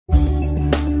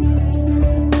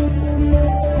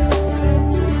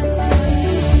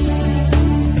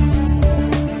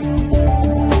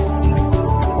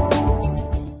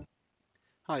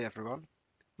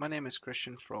My name is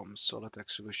Christian from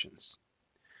SolidWorks Solutions.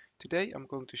 Today I'm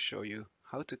going to show you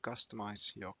how to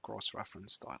customize your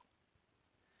cross-reference style.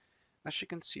 As you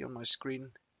can see on my screen,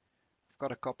 I've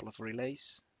got a couple of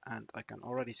relays and I can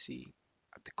already see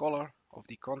at the color of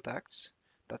the contacts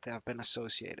that they have been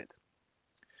associated.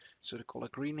 So the color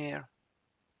green here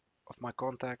of my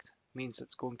contact means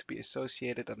it's going to be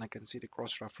associated, and I can see the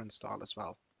cross-reference style as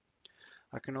well.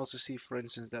 I can also see, for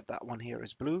instance, that one here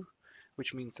is blue,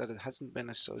 which means that it hasn't been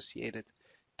associated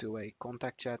to a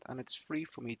contact yet and it's free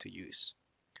for me to use.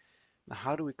 Now,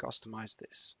 how do we customize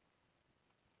this?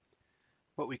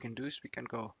 What we can do is we can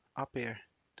go up here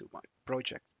to my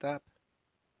project tab,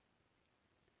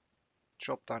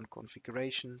 drop down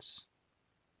configurations,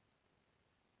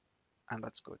 and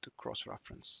let's go to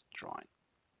cross-reference drawing.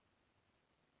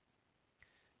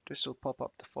 This will pop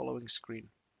up the following screen.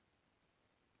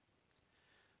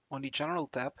 On the general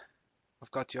tab, I've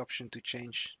got the option to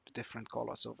change the different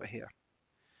colors over here.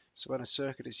 So when a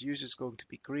circuit is used, it's going to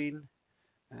be green.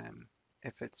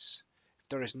 If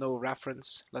there is no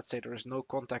reference, let's say there is no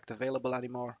contact available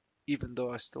anymore, even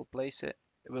though I still place it,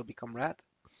 it will become red.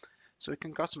 So we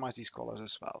can customize these colors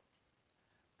as well.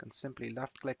 You can simply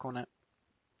left click on it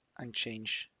and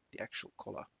change the actual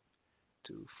color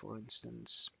to, for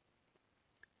instance,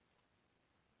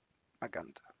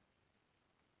 magenta.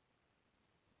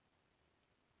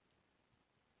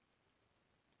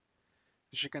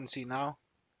 As you can see now,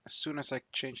 as soon as I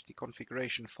change the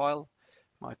configuration file,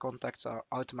 my contacts are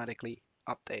automatically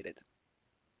updated.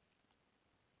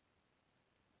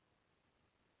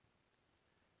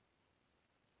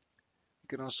 You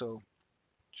can also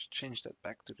just change that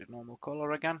back to the normal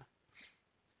color again.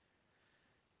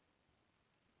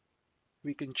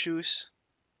 We can choose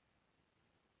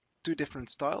two different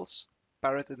styles,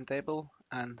 parent in table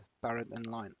and parent in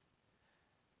line.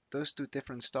 Those two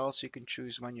different styles you can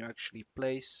choose when you actually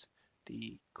place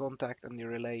the contact and the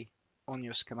relay on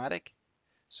your schematic.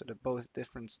 So they're both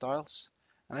different styles.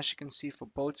 And as you can see, for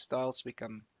both styles, we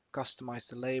can customize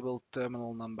the label,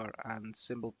 terminal number, and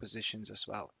symbol positions as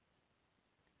well.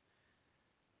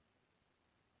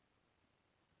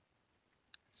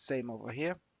 Same over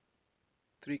here.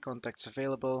 3 contacts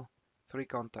available, 3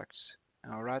 contacts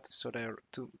are red, so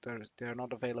they're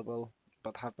not available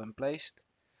but have been placed.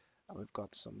 And we've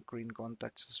got some green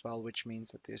contacts as well, which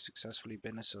means that they've successfully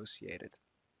been associated.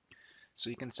 So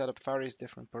you can set up various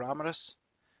different parameters.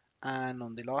 And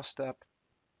on the last step,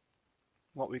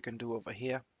 what we can do over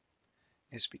here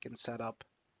is we can set up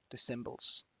the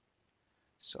symbols.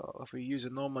 So if we use a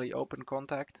normally open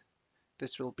contact,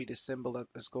 this will be the symbol that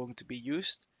is going to be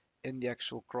used in the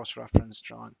actual cross-reference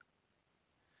drawing.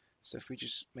 So if we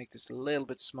just make this a little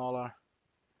bit smaller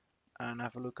and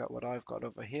have a look at what I've got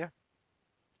over here.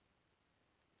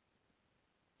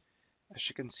 As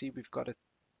you can see, we've got a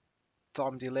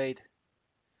time delayed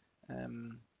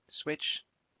switch.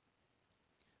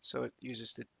 So it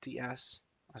uses the TS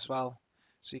as well.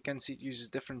 So you can see it uses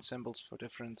different symbols for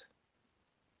different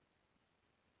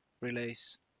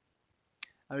relays.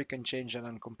 And we can change that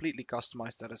and completely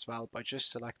customize that as well by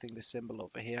just selecting the symbol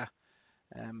over here.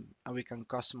 And we can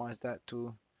customize that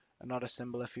to another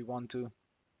symbol if we want to,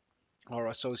 or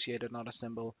associate another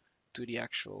symbol to the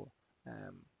actual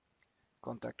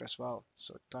contact as well.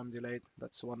 So time delayed,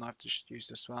 that's the one I've just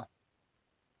used as well.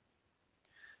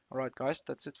 Alright guys,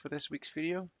 that's it for this week's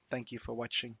video. Thank you for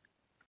watching.